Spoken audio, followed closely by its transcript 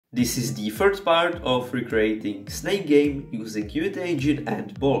This is the third part of recreating Snake game using Unity Engine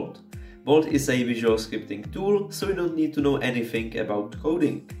and Bolt. Bolt is a visual scripting tool, so you don't need to know anything about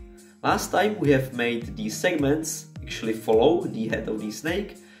coding. Last time we have made the segments actually follow the head of the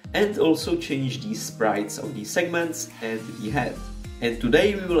snake and also change the sprites of the segments and the head. And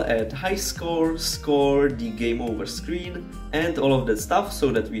today we will add Highscore, score, the game over screen and all of that stuff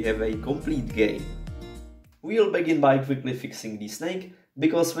so that we have a complete game. We'll begin by quickly fixing the snake,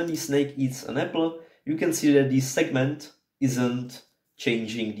 because when the snake eats an apple, you can see that the segment isn't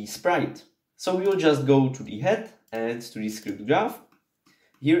changing the sprite. So we will just go to the head and to the script graph.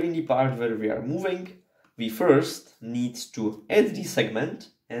 Here in the part where we are moving, we first need to add the segment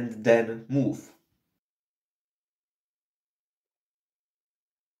and then move.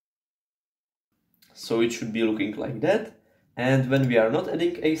 So it should be looking like that. And when we are not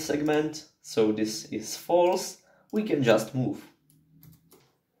adding a segment, so this is false, we can just move.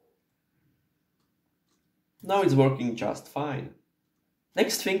 Now it's working just fine.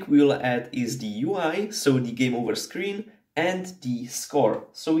 Next thing we will add is the UI, so the game over screen, and the score.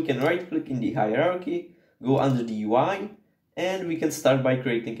 So we can right click in the hierarchy, go under the UI, and we can start by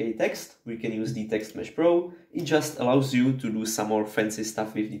creating a text. We can use the Text Mesh Pro. It just allows you to do some more fancy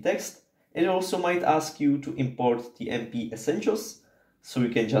stuff with the text. It also might ask you to import the MP Essentials. So we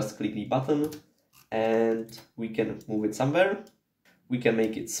can just click the button and we can move it somewhere. We can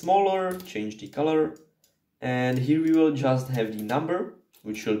make it smaller, change the color. And here we will just have the number,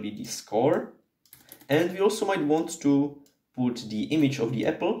 which will be the score. And we also might want to put the image of the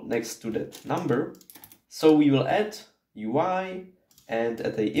apple next to that number. So we will add UI and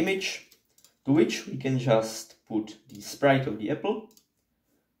add an image, to which we can just put the sprite of the apple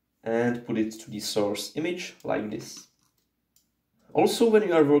and put it to the source image like this. Also, when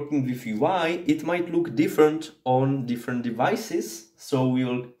you are working with UI, it might look different on different devices. So we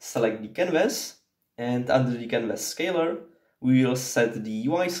will select the canvas, and under the canvas scaler, we will set the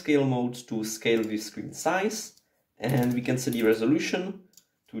UI scale mode to scale with screen size, and we can set the resolution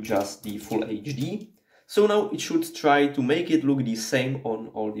to just the full HD. So now it should try to make it look the same on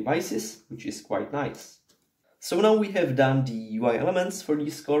all devices, which is quite nice. So now we have done the UI elements for the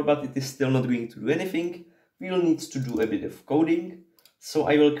score, but it is still not going to do anything. We will need to do a bit of coding. So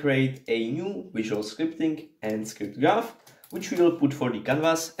I will create a new visual scripting and script graph, which we will put for the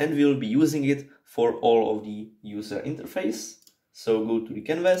canvas, and we will be using it for all of the user interface. So go to the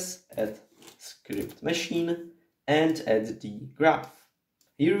canvas, add script machine, and add the graph.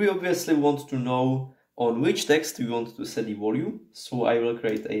 Here we obviously want to know on which text we want to set the volume. So I will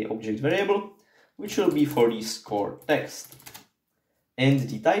create an object variable, which will be for the score text. And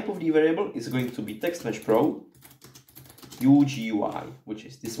the type of the variable is going to be Text Mesh Pro UGUI, which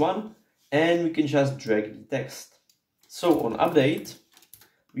is this one, and we can just drag the text. So on update,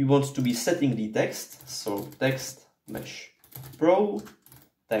 we want to be setting the text, so Text Mesh Pro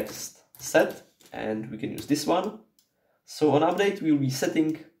text set, and we can use this one. So on update, we will be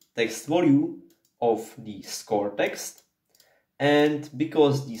setting text volume of the score text, and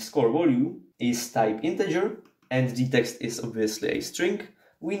because the score volume is type integer and the text is obviously a string,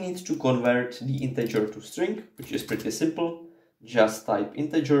 we need to convert the integer to string, which is pretty simple. Just type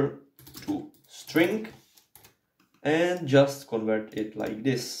integer to string and just convert it like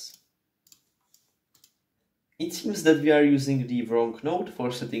this. It seems that we are using the wrong node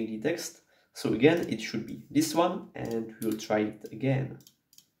for setting the text, so again it should be this one, and we'll try it again.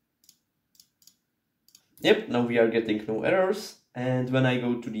 Yep, now we are getting no errors, and when I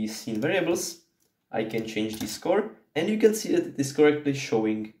go to the scene variables, I can change the score, and you can see that it is correctly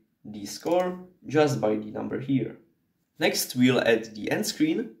showing the score just by the number here. Next, we'll add the end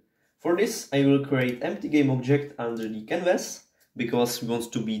screen. For this, I will create empty game object under the canvas, because we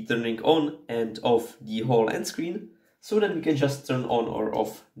want to be turning on and off the whole end screen, so that we can just turn on or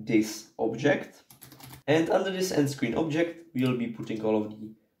off this object. And under this end screen object, we'll be putting all of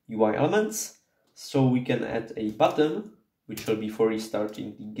the UI elements. So we can add a button, which will be for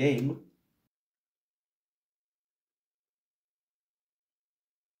restarting the game.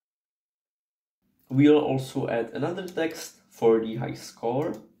 We'll also add another text for the high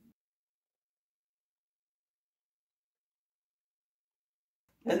score.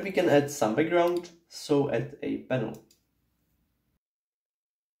 And we can add some background, so add a panel.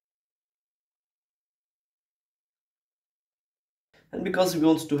 And because we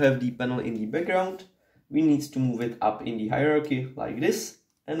want to have the panel in the background, we need to move it up in the hierarchy like this,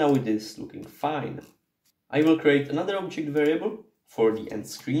 and now it is looking fine. I will create another object variable for the end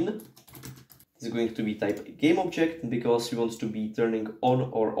screen. It's going to be type game object, because we want to be turning on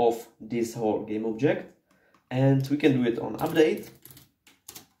or off this whole game object. And we can do it on update.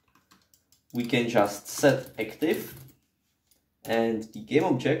 we can just set active and the game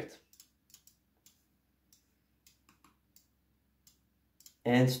object,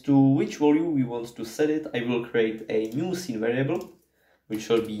 and to which value we want to set it, I will create a new scene variable, which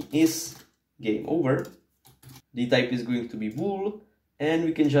will be is game over. The type is going to be bool, and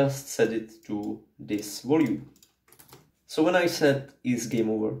we can just set it to this value. So when I set is game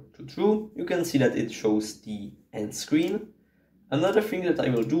over to true, you can see that it shows the end screen. Another thing that I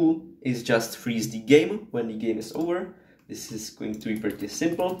will do is just freeze the game when the game is over. This is going to be pretty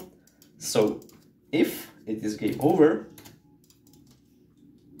simple. So if it is game over,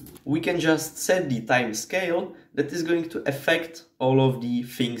 we can just set the time scale that is going to affect all of the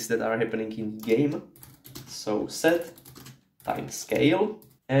things that are happening in the game. So set time scale,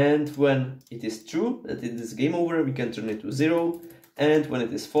 and when it is true that it is game over, we can turn it to 0, and when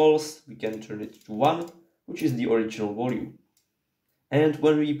it is false, we can turn it to 1, which is the original value. And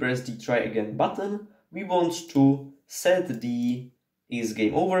when we press the try again button, we want to set the is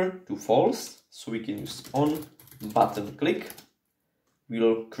game over to false, so we can use on button click.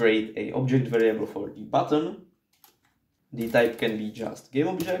 We'll create an object variable for the button. The type can be just game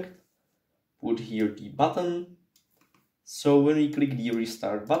object. Put here the button. So when we click the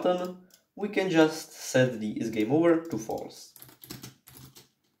restart button, we can just set the is game over to false.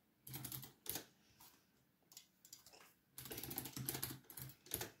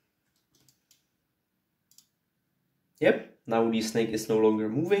 Yep, now the snake is no longer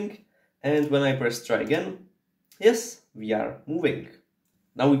moving, and when I press try again, yes, we are moving.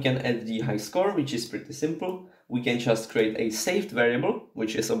 Now we can add the high score, which is pretty simple. We can just create a saved variable,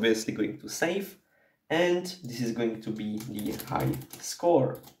 which is obviously going to save, and this is going to be the high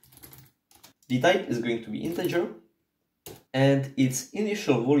score. The type is going to be integer, and its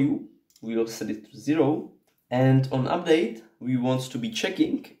initial value, we will set it to 0, and on update, we want to be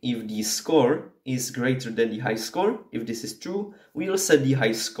checking if the score is greater than the high score. If this is true, we will set the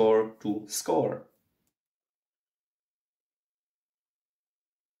high score to score.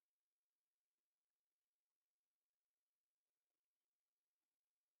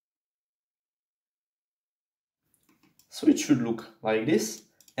 So it should look like this,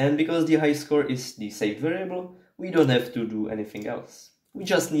 and because the high score is the saved variable, we don't have to do anything else. We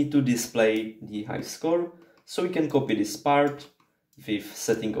just need to display the high score, so we can copy this part with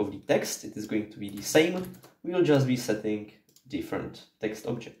setting of the text. It is going to be the same, we will just be setting different text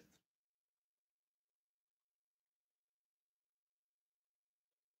object.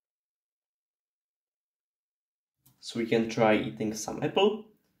 So we can try eating some apple,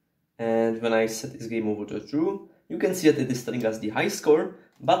 and when I set this game over to true, you can see that it is telling us the high score,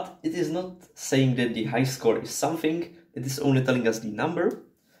 but it is not saying that the high score is something, it is only telling us the number.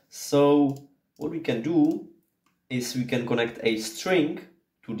 So what we can do is we can connect a string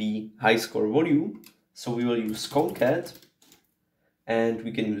to the high score value. So we will use concat, and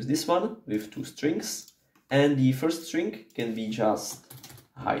we can use this one with two strings, and the first string can be just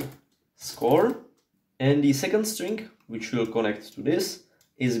high score, and the second string, which will connect to this,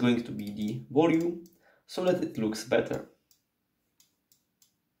 is going to be the value, so that it looks better.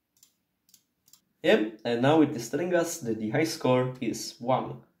 Yep, and now it is telling us that the high score is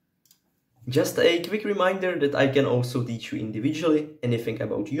 1. Just a quick reminder that I can also teach you individually anything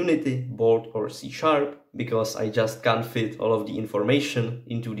about Unity, Bolt or C#, because I just can't fit all of the information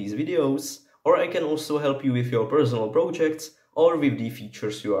into these videos, or I can also help you with your personal projects or with the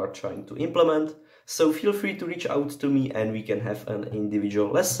features you are trying to implement, so feel free to reach out to me and we can have an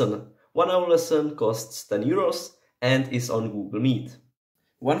individual lesson. 1 hour lesson costs 10 euros and is on Google Meet.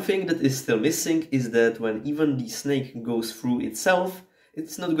 One thing that is still missing is that when even the snake goes through itself,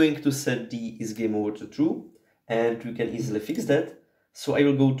 it's not going to set the is game over to true, and we can easily fix that. So I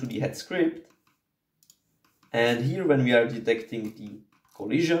will go to the head script, and here when we are detecting the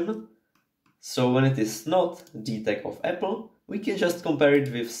collision, so when it is not the tag of apple, we can just compare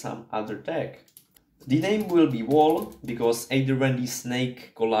it with some other tag. The name will be wall, because either when the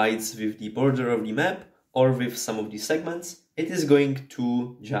snake collides with the border of the map or with some of the segments, it is going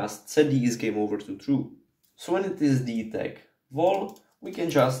to just set the is game over to true. So when it is the tag wall, we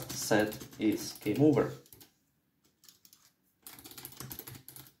can just set is game over.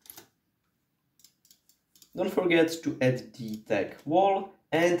 Don't forget to add the tag wall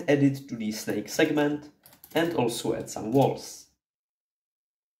and add it to the snake segment, and also add some walls.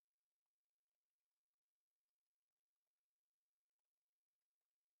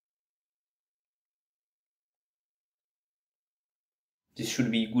 This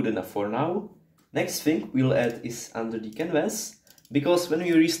should be good enough for now. Next thing we'll add is under the canvas, because when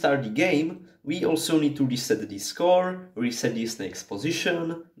we restart the game, we also need to reset the score, reset the snake's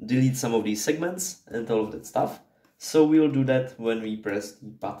position, delete some of these segments and all of that stuff. So we'll do that when we press the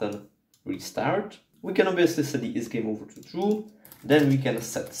button restart. We can obviously set the isGameOver to true, then we can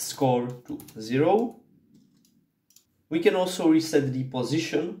set score to 0. We can also reset the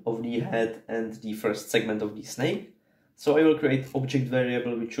position of the head and the first segment of the snake. So I will create object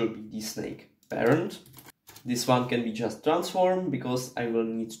variable which will be the snake parent. This one can be just transform because I will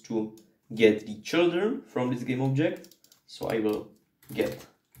need to get the children from this game object. So I will get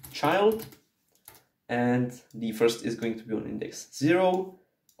child, and the first is going to be on index 0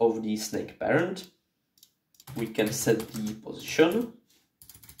 of the snake parent. We can set the position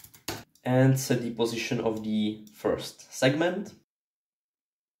and set the position of the first segment,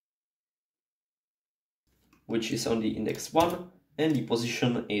 which is on the index 1, and the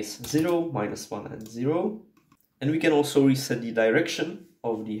position is 0, -1 and 0. And we can also reset the direction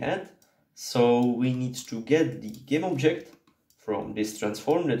of the head. So we need to get the game object from this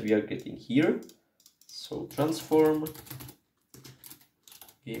transform that we are getting here. So transform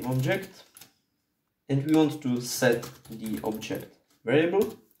game object, and we want to set the object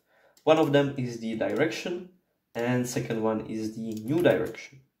variable. One of them is the direction and second one is the new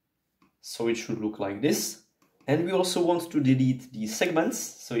direction. So it should look like this. And we also want to delete the segments.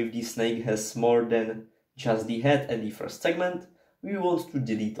 So if the snake has more than just the head and the first segment, we want to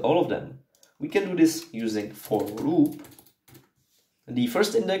delete all of them. We can do this using for loop. The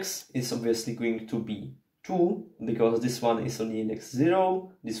first index is obviously going to be 2 because this one is on the index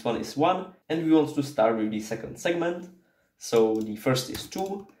 0, this one is 1, and we want to start with the second segment. So the first is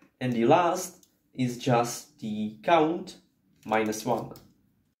 2 and the last is just the count -1.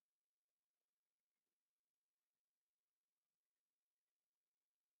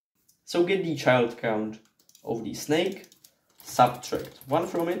 So get the child count of the snake, subtract 1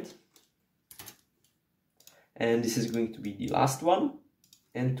 from it, and this is going to be the last one.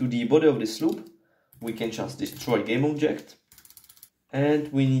 And to the body of this loop, we can just destroy game object, and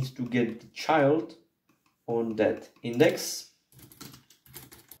we need to get the child on that index.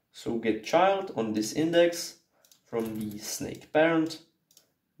 So get child on this index from the snake parent,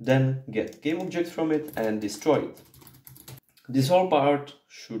 then get game object from it and destroy it. This whole part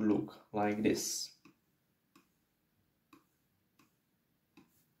should look like this.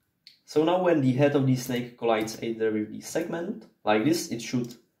 So now when the head of the snake collides either with the segment, like this, it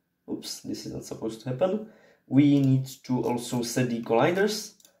should... Oops, this is not supposed to happen. We need to also set the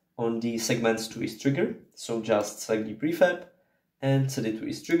colliders on the segments to its trigger. So just select the prefab and set it to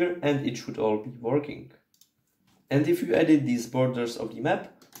its trigger, and it should all be working. And if you edit these borders of the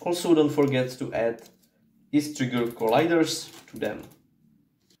map, also don't forget to add its trigger colliders to them.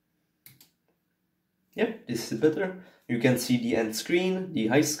 Yeah, this is better. You can see the end screen, the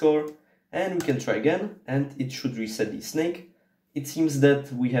Highscore, and we can try again, and it should reset the snake. It seems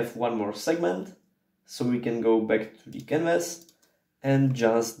that we have one more segment, so we can go back to the canvas and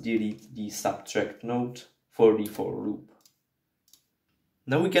just delete the subtract node for the for loop.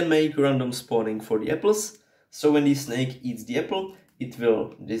 Now we can make random spawning for the apples, so when the snake eats the apple, it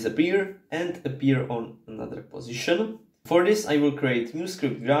will disappear and appear on another position. For this I will create new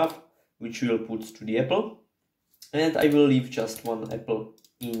script graph, which we will put to the apple, and I will leave just one apple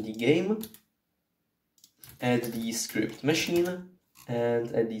in the game. Add the script machine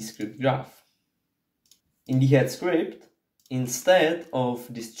and add the script graph. In the head script, instead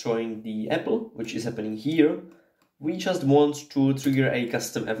of destroying the apple, which is happening here, we just want to trigger a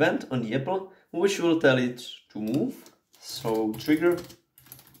custom event on the apple, which will tell it to move. So trigger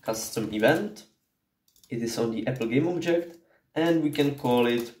custom event. It is on the apple game object, and we can call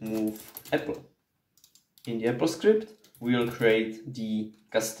it move apple. In the apple script, we will create the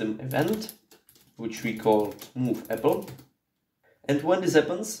custom event, which we call move apple. And when this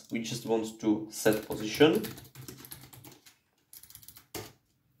happens, we just want to set position.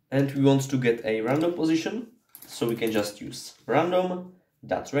 And we want to get a random position, so we can just use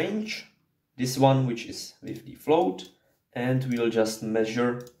random.range, this one which is with the float, and we'll just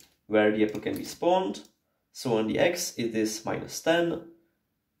measure where the apple can be spawned. So on the X it is -10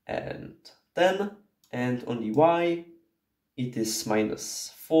 and 10, and on the Y it is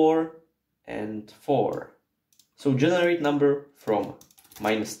 -4 and 4. So generate number from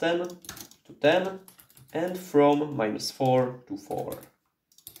 -10 to 10 and from -4 to 4.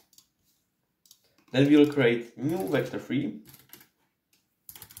 Then we'll create new vector 3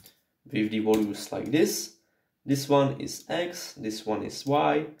 with the values like this. This one is X, this one is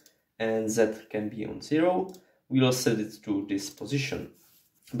Y, and Z can be on 0. We'll set it to this position.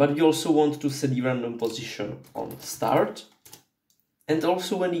 But we also want to set the random position on start. And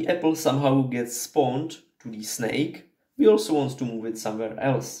also when the apple somehow gets spawned to the snake, we also want to move it somewhere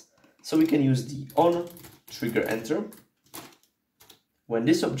else. So we can use the on, trigger enter. When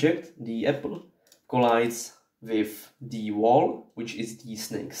this object, the apple, collides with the wall, which is the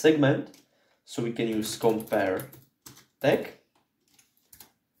snake segment, so we can use compare tag.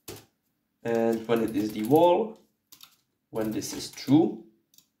 And when it is the wall, when this is true,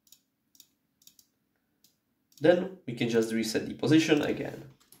 then we can just reset the position again.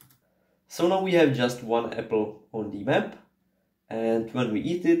 So now we have just one apple on the map, and when we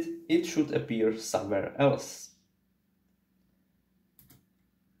eat it, it should appear somewhere else.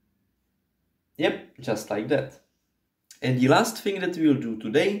 Yep, just like that. And the last thing that we will do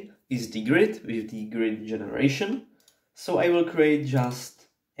today is the grid with the grid generation. So I will create just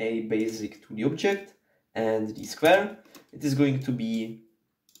a basic 2D object and the square. It is going to be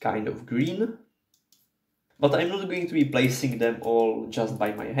kind of green, but I'm not going to be placing them all just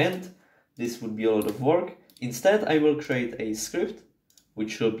by my hand. This would be a lot of work. Instead, I will create a script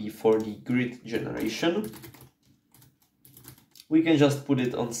which will be for the grid generation. We can just put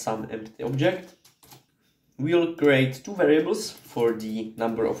it on some empty object. We'll create two variables for the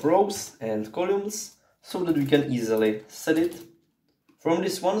number of rows and columns so that we can easily set it. From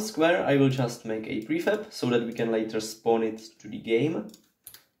this one square, I will just make a prefab so that we can later spawn it to the game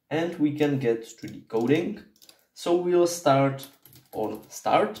and we can get to the coding. So we'll start on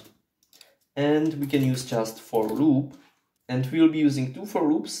start and we can use just for loop, and we'll be using two for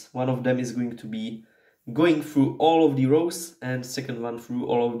loops. One of them is going to be going through all of the rows and second one through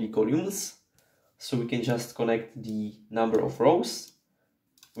all of the columns. So we can just connect the number of rows.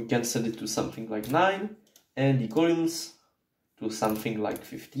 We can set it to something like 9 and the columns to something like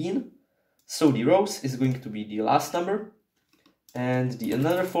 15. So the rows is going to be the last number, and the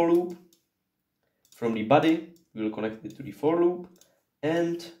another for loop from the body, we will connect it to the for loop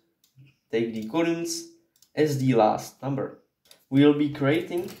and take the columns as the last number. We will be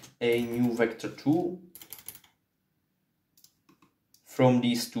creating a new vector tool from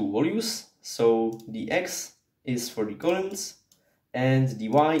these two values. So the X is for the columns and the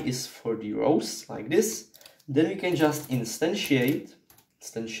Y is for the rows, like this. Then we can just instantiate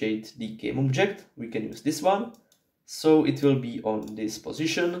the game object. We can use this one. So it will be on this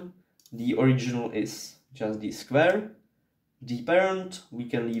position. The original is just the square. The parent, we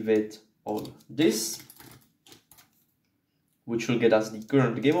can leave it on this, which will get us the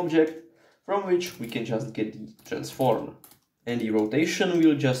current game object, from which we can just get the transform. And the rotation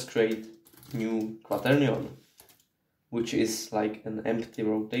will just create new quaternion, which is like an empty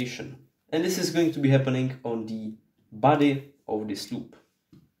rotation. And this is going to be happening on the body of this loop.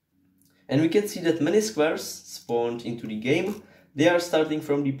 And we can see that many squares spawned into the game, they are starting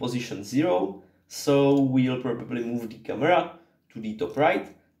from the position 0, so we'll probably move the camera to the top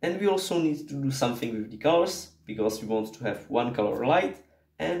right, and we also need to do something with the colors, because we want to have one color light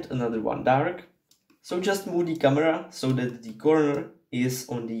and another one dark. So just move the camera so that the corner is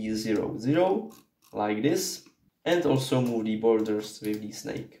on the 0, 0, like this, and also move the borders with the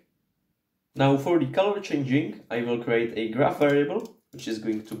snake. Now for the color changing, I will create a graph variable, which is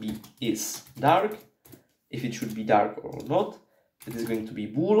going to be is dark. If it should be dark or not, it is going to be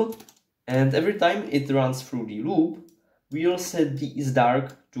bool, and every time it runs through the loop, we will set the is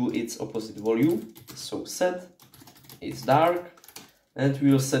dark to its opposite value. So set is dark, and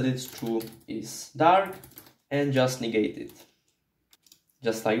we will set it to is dark and just negate it.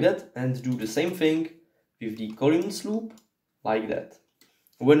 Just like that, and do the same thing with the columns loop, like that.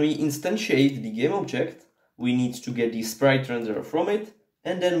 When we instantiate the game object, we need to get the sprite renderer from it,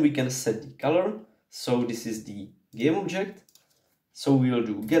 and then we can set the color. So this is the game object. So we will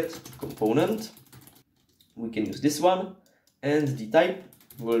do get component. We can use this one, and the type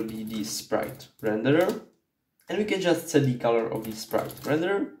will be the sprite renderer. And we can just set the color of the sprite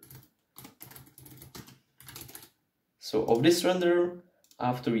renderer. So of this renderer,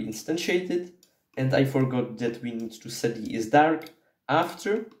 after we instantiate it, and I forgot that we need to set the is dark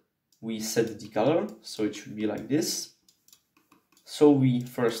after we set the color, so it should be like this. So we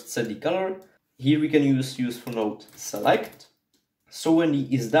first set the color. Here we can use for node select. So when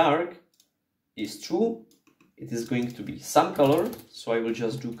the is dark is true, it is going to be some color. So I will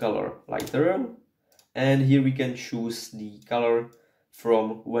just do color literal. And here we can choose the color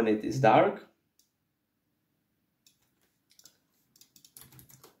from when it is dark.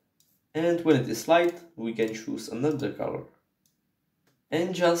 And when it is light, we can choose another color.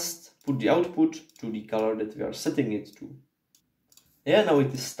 And just put the output to the color that we are setting it to. Yeah, now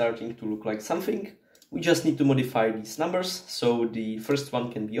it is starting to look like something. We just need to modify these numbers, so the first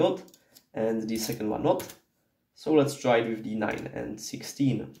one can be odd and the second one not. So let's try it with the 9 and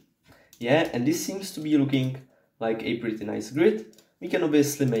 16. Yeah, and this seems to be looking like a pretty nice grid. We can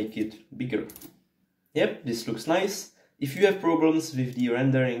obviously make it bigger. Yep, this looks nice. If you have problems with the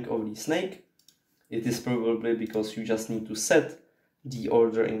rendering of the snake, it is probably because you just need to set the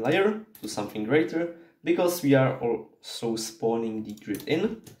order in layer to something greater, because we are also spawning the grid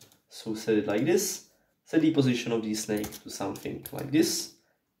in. So set it like this, set the position of the snake to something like this,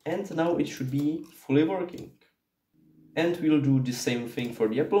 and now it should be fully working. And we'll do the same thing for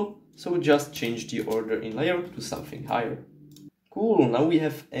the apple, so just change the order in layer to something higher. Cool, now we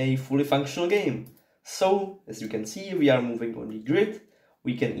have a fully functional game. So, as you can see, we are moving on the grid.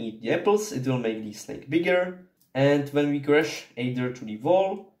 We can eat the apples, it will make the snake bigger. And when we crash either to the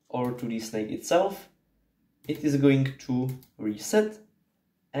wall or to the snake itself, it is going to reset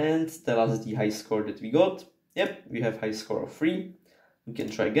and tell us the high score that we got. Yep, we have high score of 3. We can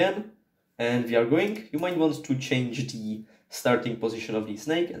try again. And we are going. You might want to change the starting position of the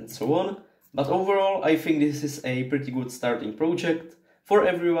snake and so on. But overall, I think this is a pretty good starting project for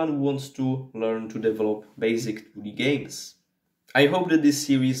everyone who wants to learn to develop basic 2D games. I hope that this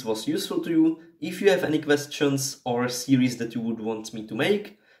series was useful to you. If you have any questions or series that you would want me to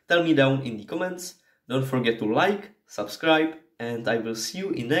make, tell me down in the comments. Don't forget to like, subscribe, and I will see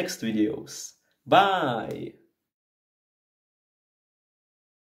you in next videos. Bye!